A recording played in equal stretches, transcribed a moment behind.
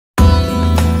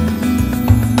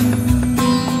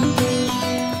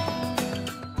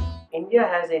India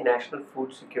has a National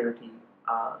Food Security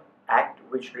Act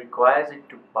which requires it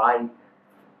to buy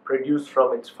produce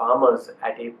from its farmers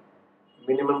at a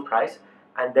minimum price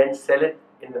and then sell it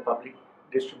in the public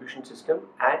distribution system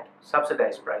at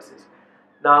subsidized prices.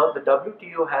 Now, the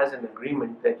WTO has an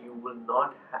agreement that you will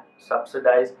not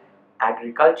subsidize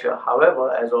agriculture.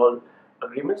 However, as all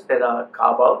agreements, there are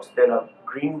carve-outs. There are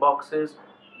green boxes,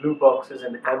 blue boxes,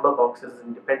 and amber boxes,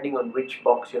 and depending on which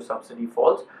box your subsidy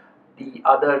falls, the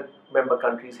other member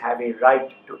countries have a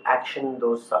right to action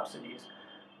those subsidies.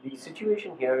 The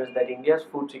situation here is that India's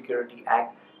Food Security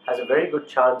Act has a very good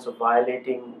chance of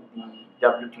violating the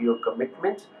WTO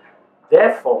commitments.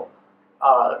 Therefore,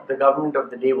 the government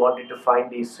of the day wanted to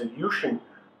find a solution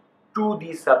to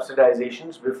these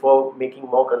subsidizations before making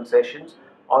more concessions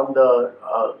on the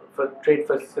trade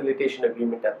facilitation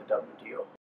agreement at the WTO.